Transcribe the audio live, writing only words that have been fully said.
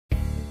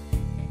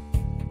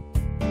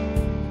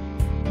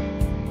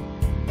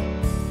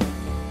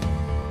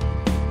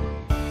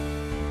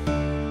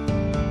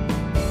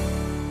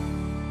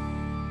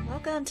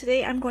and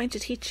today I'm going to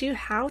teach you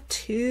how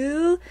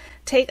to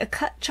take a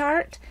cut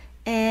chart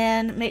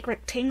and make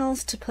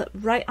rectangles to put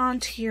right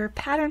onto your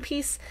pattern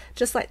piece.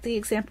 Just like the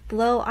example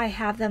below, I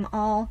have them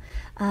all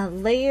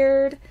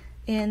layered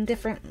in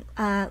different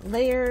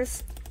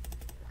layers,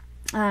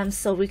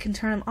 so we can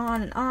turn them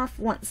on and off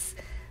once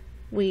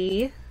so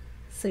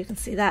you can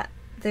see that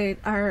they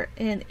are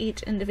in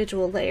each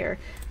individual layer.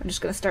 I'm just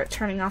going to start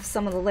turning off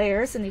some of the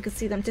layers and you can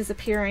see them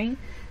disappearing.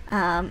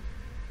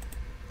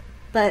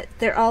 But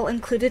they're all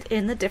included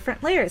in the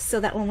different layers so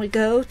that when we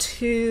go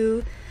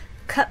to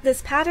cut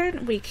this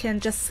pattern, we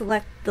can just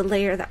select the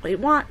layer that we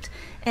want,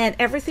 and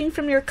everything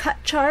from your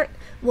cut chart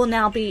will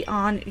now be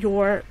on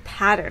your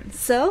pattern.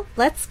 So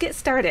let's get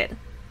started.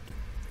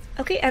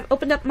 Okay, I've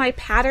opened up my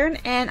pattern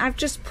and I've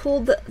just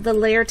pulled the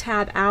layer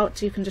tab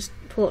out. You can just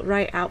pull it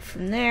right out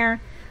from there.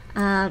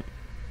 And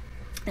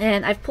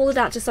I've pulled it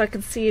out just so I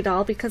can see it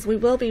all because we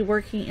will be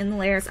working in the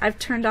layers. I've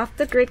turned off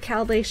the grid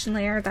calibration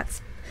layer.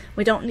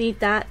 We don't need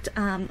that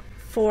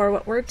for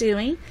what we're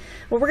doing.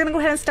 What we're going to go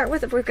ahead and start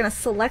with, we're going to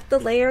select the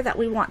layer that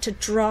we want to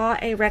draw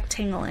a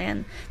rectangle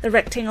in. The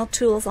rectangle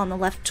tool is on the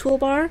left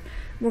toolbar.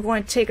 We're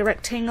going to take a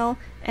rectangle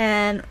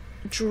and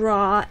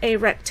draw a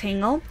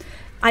rectangle.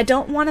 I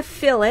don't want to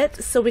fill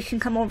it, so we can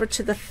come over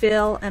to the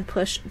fill and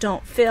push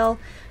don't fill,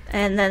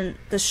 and then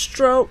the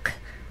stroke,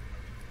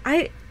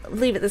 I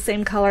leave it the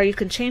same color. You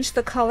can change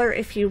the color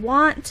if you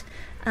want.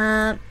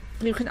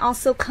 You can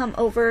also come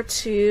over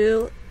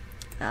to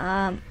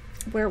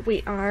where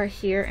we are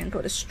here and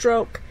go to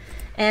stroke,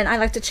 and I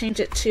like to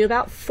change it to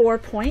about 4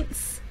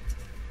 points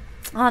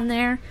on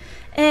there.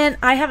 And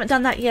I haven't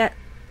done that yet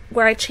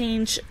where I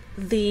change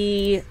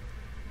the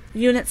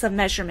units of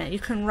measurement. You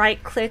can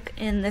right click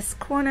in this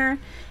corner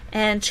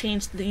and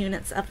change the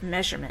units of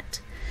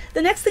measurement.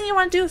 The next thing you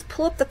want to do is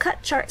pull up the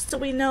cut chart so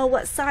we know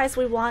what size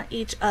we want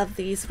each of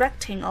these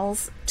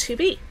rectangles to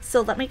be.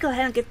 So let me go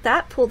ahead and get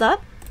that pulled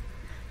up.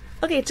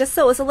 Okay, just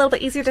so it's a little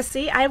bit easier to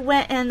see, I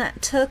went and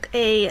took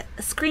a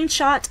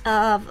screenshot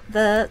of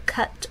the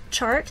cut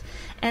chart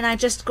and I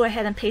just go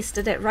ahead and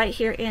pasted it right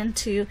here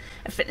into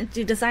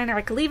Affinity Designer.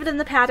 I could leave it in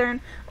the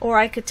pattern or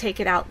I could take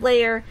it out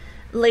later.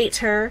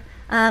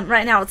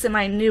 Right now it's in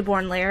my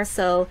newborn layer,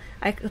 so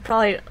I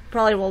probably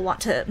will want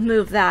to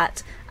move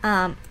that.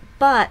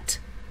 But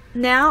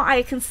now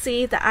I can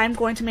see that I'm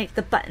going to make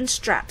the button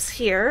straps.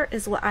 Here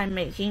is what I'm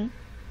making.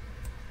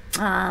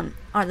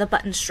 Are the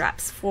button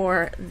straps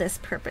for this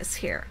purpose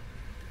here.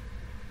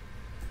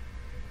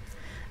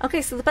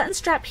 Okay, so the button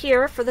strap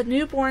here for the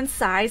newborn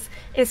size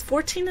is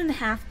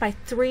 14.5 by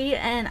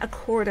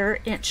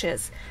 3.25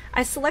 inches.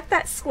 I select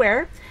that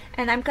square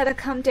and I'm going to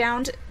come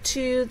down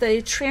to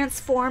the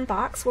transform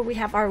box where we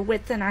have our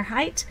width and our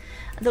height.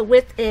 The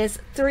width is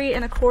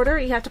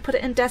 3.25. You have to put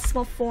it in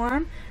decimal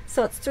form,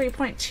 so it's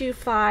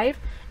 3.25,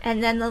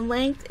 and then the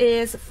length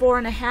is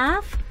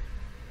 4.5.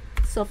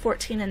 So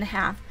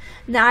 14.5.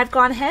 Now I've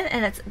gone ahead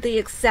and it's the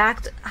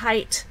exact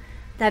height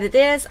that it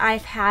is. I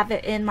have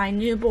it in my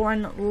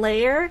newborn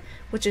layer,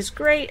 which is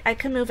great. I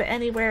can move it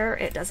anywhere.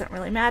 It doesn't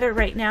really matter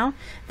right now.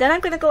 Then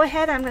I'm going to go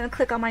ahead, I'm going to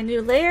click on my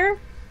new layer.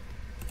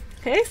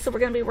 Okay, so we're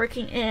going to be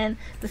working in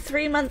the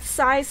 3-month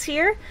size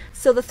here.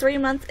 So the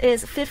 3-month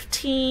is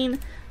 15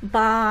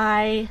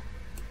 by,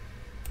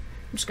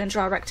 I'm just going to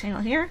draw a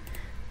rectangle here,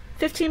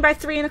 15 by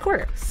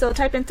 3.25. So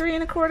type in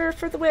 3.25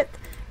 for the width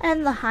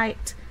and the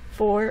height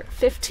for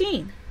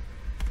 15.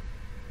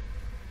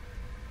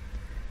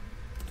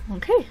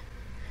 Okay,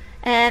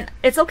 and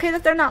it's okay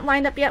that they're not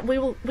lined up yet.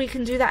 We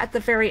can do that at the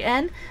very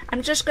end.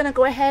 I'm just going to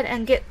go ahead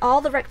and get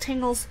all the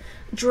rectangles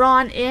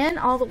drawn in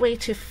all the way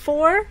to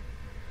 4,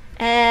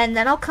 and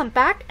then I'll come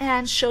back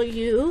and show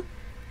you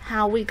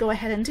how we go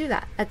ahead and do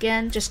that.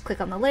 Again, just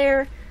click on the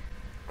layer,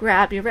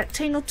 grab your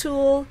rectangle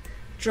tool,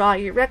 draw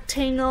your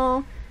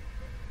rectangle,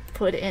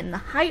 put in the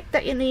height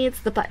that you need.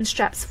 The button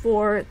straps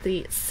for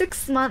the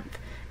 6th month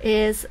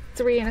is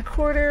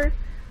 3.25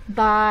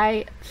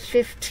 by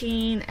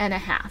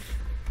 15.5.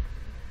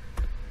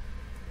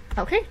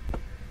 Okay.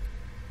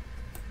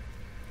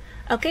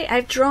 Okay,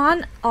 I've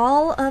drawn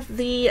all of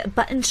the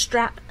button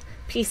strap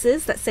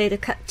pieces that say to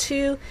cut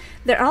to.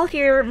 They're all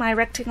here. My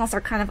rectangles are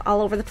kind of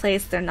all over the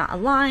place. They're not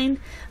aligned,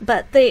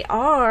 but they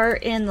are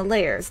in the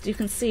layers. You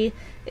can see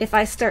if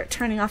I start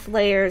turning off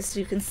layers,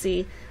 you can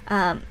see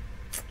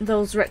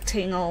those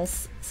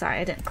rectangles. Sorry,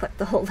 I didn't click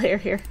the whole layer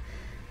here.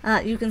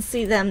 You can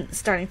see them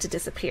starting to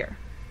disappear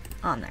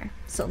on there.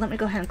 So let me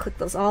go ahead and click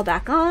those all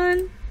back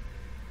on.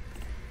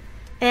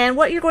 And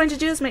what you're going to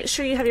do is make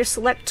sure you have your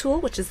select tool,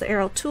 which is the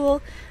arrow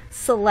tool.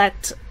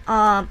 Select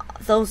all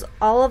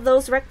of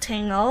those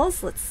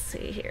rectangles. Let's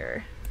see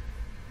here.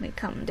 Let me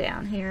come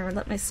down here.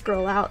 Let me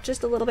scroll out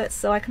just a little bit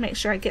so I can make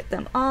sure I get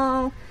them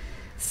all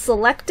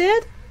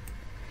selected.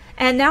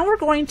 And now we're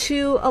going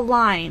to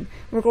align.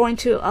 We're going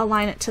to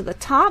align it to the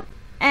top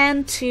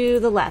and to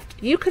the left.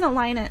 You can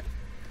align it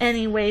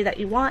any way that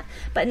you want,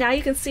 but now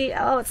you can see,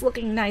 oh, it's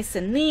looking nice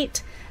and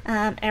neat.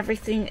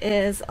 Everything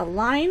is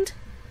aligned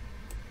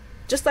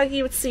just like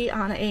you would see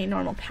on a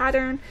normal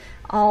pattern,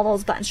 all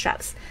those button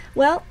straps.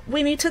 Well,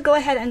 we need to go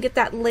ahead and get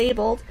that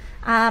labeled.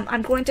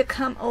 I'm going to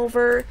come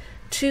over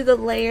to the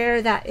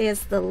layer that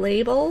is the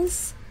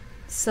labels.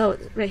 So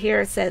right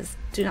here it says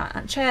do not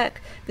uncheck.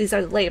 These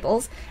are the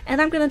labels.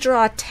 And I'm going to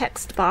draw a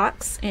text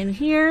box in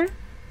here.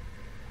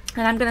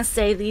 And I'm going to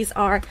say these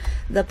are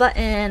the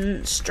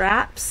button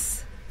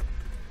straps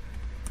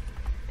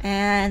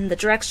and the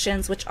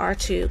directions, which are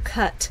to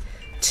cut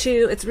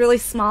to. It's really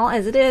small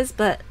as it is,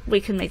 but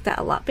we can make that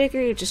a lot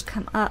bigger. You just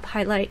come up,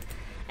 highlight,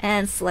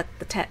 and select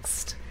the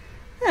text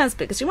as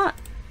big as you want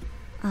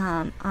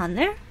on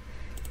there.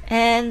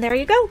 And there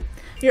you go.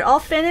 You're all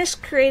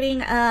finished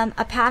creating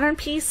a pattern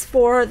piece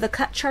for the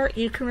cut chart.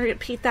 You can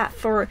repeat that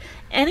for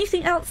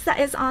anything else that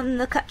is on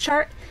the cut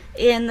chart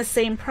in the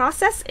same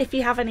process. If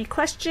you have any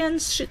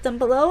questions, shoot them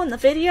below in the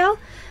video.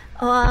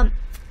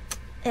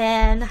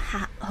 And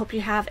hope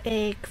you have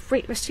a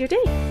great rest of your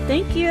day.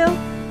 Thank you.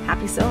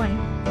 Happy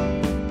sewing.